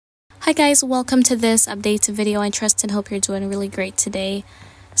Hi guys, welcome to this update video. I trust and hope you're doing really great today.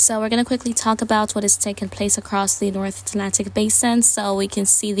 So we're going to quickly talk about what is taking place across the North Atlantic Basin. So we can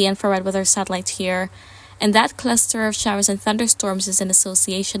see the infrared weather satellite here. And that cluster of showers and thunderstorms is in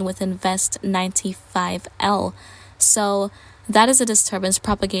association with Invest 95L. So that is a disturbance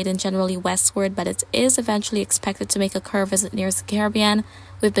propagating generally westward, but it is eventually expected to make a curve as it nears the Caribbean.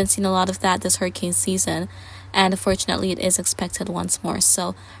 We've been seeing a lot of that this hurricane season. And unfortunately, it is expected once more.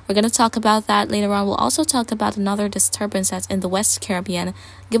 So we're going to talk about that later on. We'll also talk about another disturbance that's in the West Caribbean,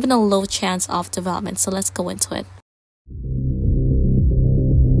 given a low chance of development. So let's go into it.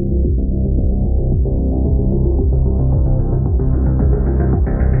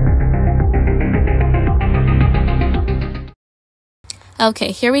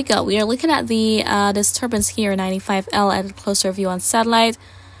 Okay, here we go. We are looking at the disturbance here, 95L, at a closer view on satellite.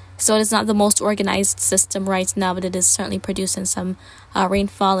 So it is not the most organized system right now, but it is certainly producing some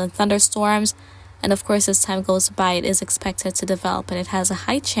rainfall and thunderstorms. And of course, as time goes by, it is expected to develop, and it has a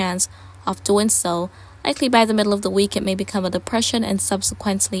high chance of doing so. Likely by the middle of the week, it may become a depression and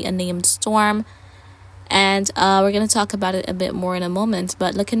subsequently a named storm. And we're going to talk about it a bit more in a moment.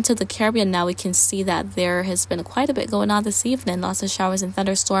 But looking to the Caribbean now, we can see that there has been quite a bit going on this evening. Lots of showers and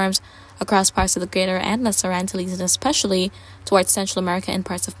thunderstorms across parts of the Greater and Lesser Antilles, and especially towards Central America and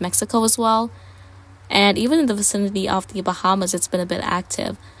parts of Mexico as well. And even in the vicinity of the Bahamas, it's been a bit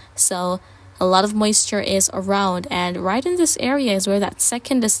active. So a lot of moisture is around. And right in this area is where that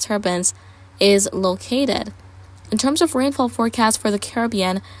second disturbance is located. In terms of rainfall forecast for the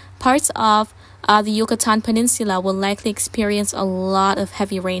Caribbean, parts of the Yucatan Peninsula will likely experience a lot of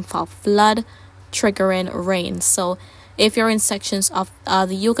heavy rainfall, flood triggering rain. So if you're in sections of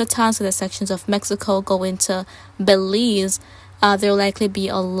the Yucatan, so the sections of Mexico go into Belize, there will likely be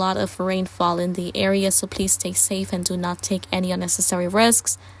a lot of rainfall in the area. So please stay safe and do not take any unnecessary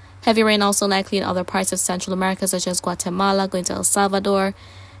risks. Heavy rain also likely in other parts of Central America, such as Guatemala, going to El Salvador,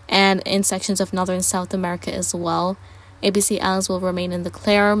 and in sections of Northern South America as well. ABC Islands will remain in the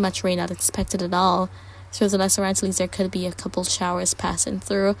clear, much rain not expected at all. Through the Lesser Antilles, there could be a couple showers passing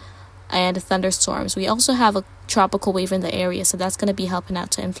through and thunderstorms. We also have a tropical wave in the area, so that's going to be helping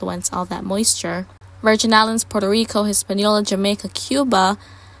out to influence all that moisture. Virgin Islands, Puerto Rico, Hispaniola, Jamaica, Cuba,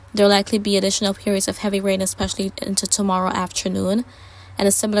 there will likely be additional periods of heavy rain, especially into tomorrow afternoon. And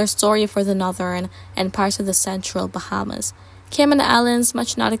a similar story for the northern and parts of the central Bahamas. Cayman Islands,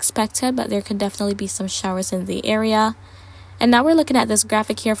 much not expected, but there could definitely be some showers in the area. And now we're looking at this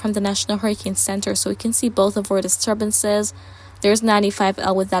graphic here from the National Hurricane Center, so we can see both of our disturbances. There's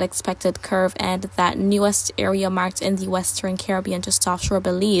 95L with that expected curve and that newest area marked in the Western Caribbean just offshore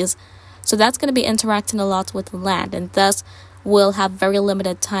Belize. So that's going to be interacting a lot with land, and thus will have very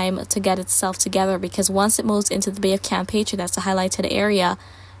limited time to get itself together, because once it moves into the Bay of Campeche, that's the highlighted area,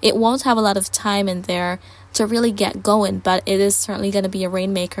 it won't have a lot of time in there to really get going, but it is certainly going to be a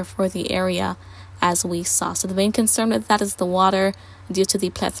rainmaker for the area, as we saw. So the main concern with that is the water, due to the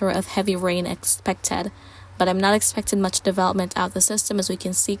plethora of heavy rain expected. But I'm not expecting much development out of the system, as we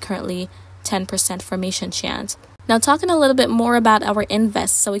can see currently 10% formation chance. Now talking a little bit more about our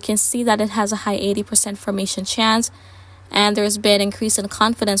Invest, so we can see that it has a high 80% formation chance. And there's been increase in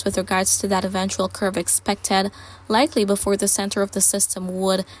confidence with regards to that eventual curve expected, likely before the center of the system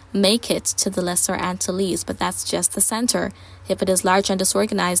would make it to the Lesser Antilles. But that's just the center. If it is large and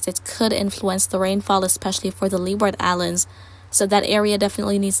disorganized, it could influence the rainfall, especially for the Leeward Islands. So that area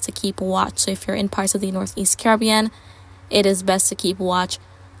definitely needs to keep watch. So if you're in parts of the Northeast Caribbean, it is best to keep watch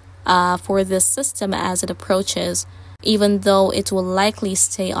for this system as it approaches, even though it will likely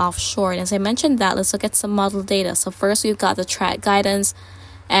stay offshore. And as I mentioned that, let's look at some model data. So first, we've got the track guidance,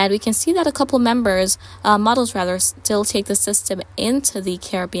 and we can see that a couple models still take the system into the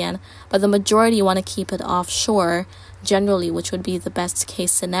Caribbean, but the majority want to keep it offshore generally, which would be the best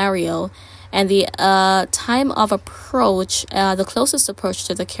case scenario. And the time of approach, the closest approach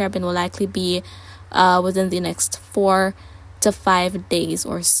to the Caribbean will likely be within the next 4 to 5 days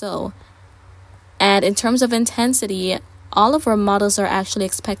or so. And in terms of intensity, all of our models are actually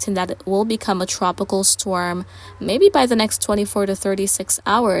expecting that it will become a tropical storm maybe by the next 24 to 36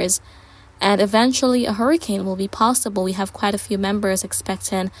 hours. And eventually a hurricane will be possible. We have quite a few members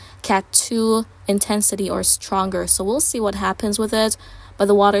expecting Cat 2 intensity or stronger. So we'll see what happens with it. But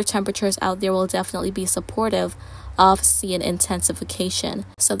the water temperatures out there will definitely be supportive of seeing intensification.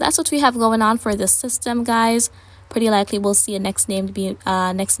 So that's what we have going on for this system, guys. Pretty likely we'll see a next name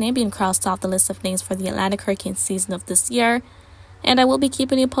being crossed off the list of names for the Atlantic hurricane season of this year. And I will be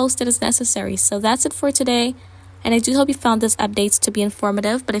keeping you posted as necessary. So that's it for today. And I do hope you found this update to be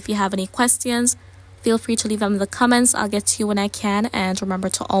informative. But if you have any questions, feel free to leave them in the comments. I'll get to you when I can, and remember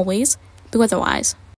to always be weatherwise.